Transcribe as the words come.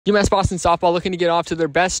UMass Boston softball looking to get off to their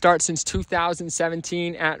best start since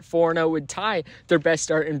 2017 at 4-0 would tie their best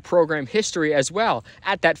start in program history as well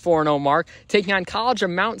at that 4-0 mark, taking on College of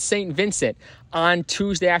Mount St. Vincent on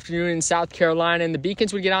Tuesday afternoon in South Carolina. And the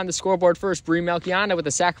Beacons would get on the scoreboard first. Bri Melchianda with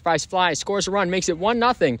a sacrifice fly scores a run, makes it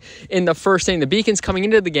 1-0 in the first inning. The Beacons coming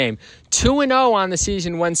into the game 2-0 on the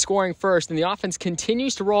season when scoring first, and the offense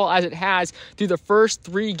continues to roll as it has through the first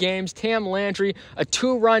 3 games. Tam Landry, a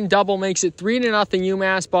 2-run double, makes it 3-0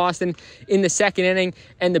 UMass Boston in the second inning,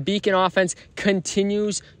 and the Beacon offense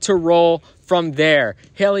continues to roll from there.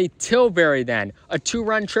 Haley Tilbury then, a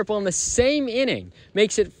 2-run triple in the same inning,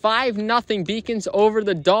 makes it 5-0 Beacons over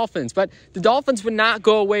the Dolphins. But the Dolphins would not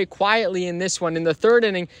go away quietly in this one. In the third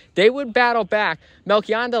inning, they would battle back.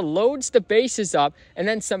 Melchianda loads the bases up, and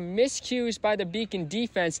then some miscues by the Beacon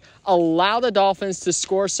defense allow the Dolphins to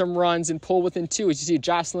score some runs and pull within 2. As you see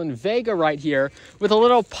Jocelyn Vega right here with a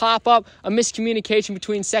little pop-up, a miscommunication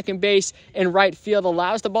between second base and right field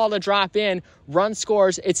allows the ball to drop in. Run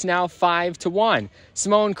scores, it's now 5-1.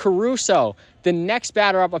 Simone Caruso, the next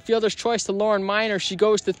batter up, a fielder's choice to Lauren Miner. She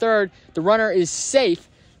goes to third. The runner is safe,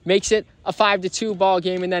 makes it a 5-2 ball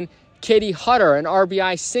game. And then Katie Hutter, an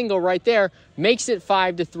RBI single right there, makes it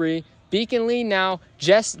 5-3. Beacon lead now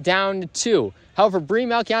just down to 2. However, Bri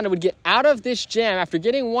Melchianda would get out of this jam after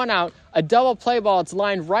getting 1 out. A double play ball. It's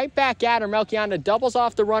lined right back at her. Melchianda doubles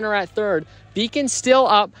off the runner at third. Beacon still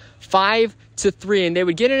up 5-3. And they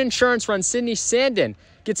would get an insurance run. Sydney Sandin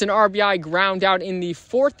gets an RBI ground out in the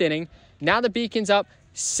 4th inning. Now the Beacon's up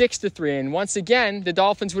 6-3. And once again, the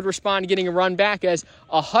Dolphins would respond to getting a run back as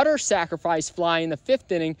a Hutter sacrifice fly in the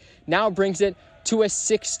 5th inning now brings it to a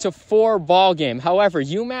 6-4 ball game. However,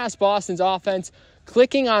 UMass Boston's offense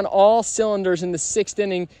clicking on all cylinders in the 6th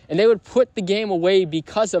inning, and they would put the game away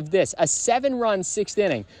because of this. A 7-run 6th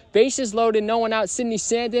inning. Bases loaded, no one out. Sydney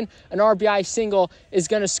Sandin, an RBI single, is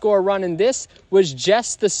going to score a run, and this was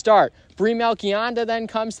just the start. Bri Melchianda then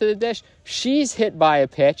comes to the dish. She's hit by a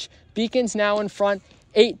pitch. Beacon's now in front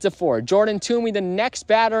 8-4. Jordan Toomey, the next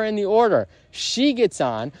batter in the order. She gets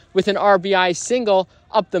on with an RBI single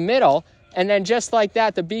up the middle, and then just like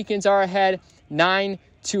that, the Beacons are ahead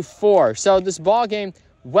 9-4. So this ball game,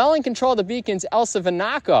 well in control of the Beacons. Elsa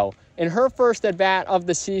Vanaco in her first at-bat of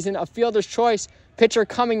the season. A fielder's choice, pitcher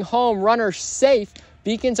coming home, runner safe.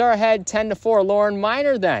 Beacons are ahead 10-4. Lauren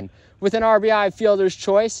Miner then with an RBI fielder's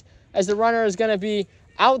choice as the runner is going to be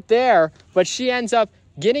out there, but she ends up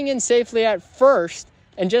getting in safely at first.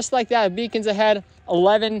 And just like that, Beacons ahead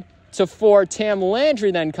 11-4. Tam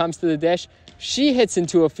Landry then comes to the dish. She hits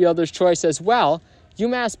into a fielder's choice as well.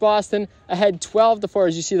 UMass Boston ahead 12-4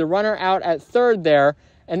 as you see the runner out at third there.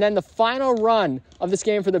 And then the final run of this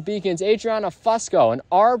game for the Beacons, Adriana Fusco, an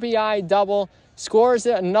RBI double, scores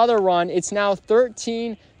another run. It's now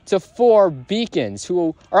 13-4 Beacons,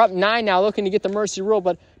 who are up 9 now, looking to get the mercy rule.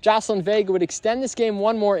 But Jocelyn Vega would extend this game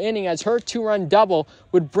 1 more inning as her 2-run double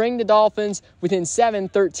would bring the Dolphins within 7,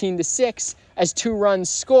 13-6 as 2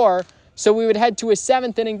 runs score. So we would head to a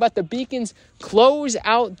 7th inning, but the Beacons close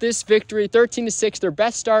out this victory 13-6, their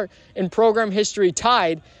best start in program history,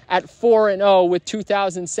 tied at 4-0 with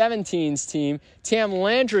 2017's team. Tam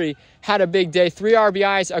Landry had a big day, 3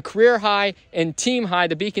 RBIs, a career high and team high.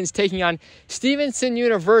 The Beacons taking on Stevenson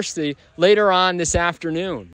University later on this afternoon.